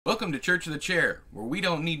Welcome to Church of the Chair, where we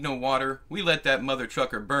don't need no water, we let that mother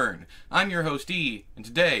trucker burn. I'm your host E, and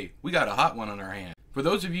today we got a hot one on our hands. For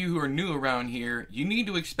those of you who are new around here, you need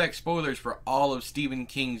to expect spoilers for all of Stephen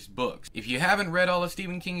King's books. If you haven't read all of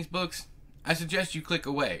Stephen King's books, I suggest you click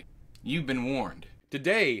away. You've been warned.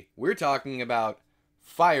 Today, we're talking about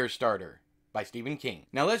Firestarter by Stephen King.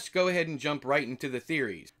 Now let's go ahead and jump right into the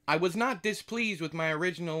theories. I was not displeased with my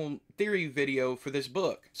original theory video for this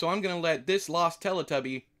book, so I'm going to let this lost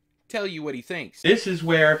Teletubby tell you what he thinks. This is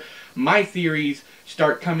where my theories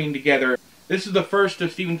start coming together. This is the first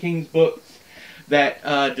of Stephen King's books that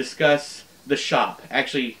discuss the shop.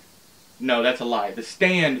 Actually, no, that's a lie. The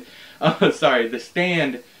Stand, the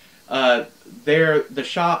Stand, the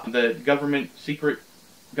shop, the secret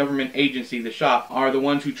government agency, the shop, are the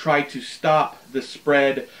ones who try to stop the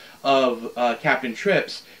spread of Captain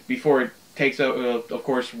Trips before it takes over. Of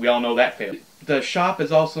course, we all know that failed. The shop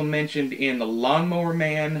is also mentioned in The Lawnmower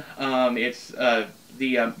Man. It's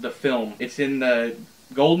the film. It's in the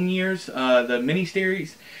Golden Years, the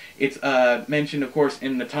miniseries. It's mentioned, of course,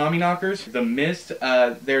 in the Tommyknockers, The Mist.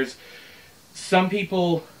 There's some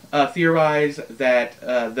people theorize that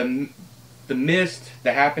the Mist,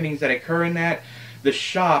 the happenings that occur in that, the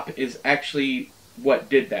shop is actually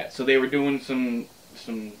what did that. So they were doing some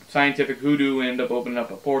scientific hoodoo and ended up opening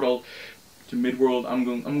up a portal to Midworld. I'm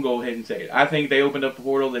gonna go ahead and say it. I think they opened up a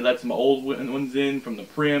portal, they let some old ones in from the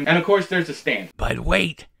Prim, and of course there's the Stand. But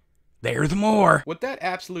wait, there's more! What that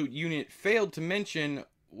absolute unit failed to mention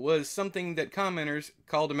was something that commenters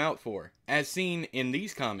called him out for, as seen in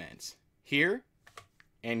these comments. Here,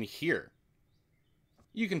 and here.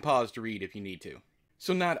 You can pause to read if you need to.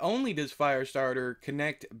 So not only does Firestarter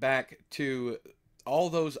connect back to all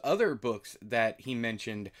those other books that he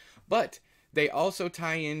mentioned, but they also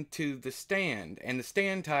tie into The Stand, and The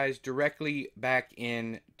Stand ties directly back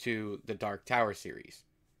into the Dark Tower series.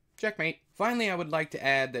 Checkmate. Finally, I would like to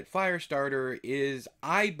add that Firestarter is,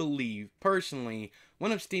 I believe, personally,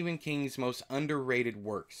 one of Stephen King's most underrated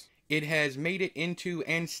works. It has made it into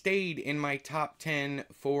and stayed in my top 10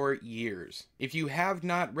 for years. If you have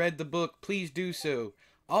not read the book, please do so.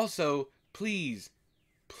 Also, please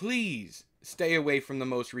stay away from the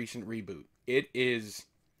most recent reboot. It is...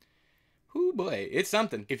 oh boy, it's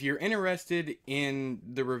something. If you're interested in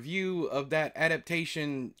the review of that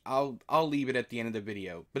adaptation, I'll leave it at the end of the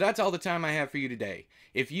video. But that's all the time I have for you today.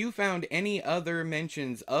 If you found any other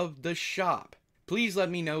mentions of the shop, please let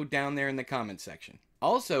me know down there in the comments section.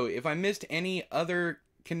 Also, if I missed any other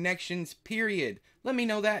connections, period, let me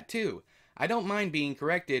know that too. I don't mind being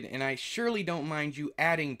corrected, and I surely don't mind you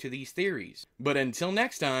adding to these theories. But until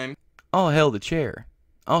next time, All hail the chair.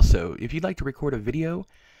 Also, if you'd like to record a video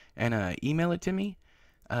and email it to me,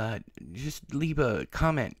 just leave a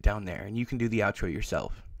comment down there and you can do the outro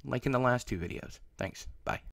yourself, like in the last two videos. Thanks. Bye.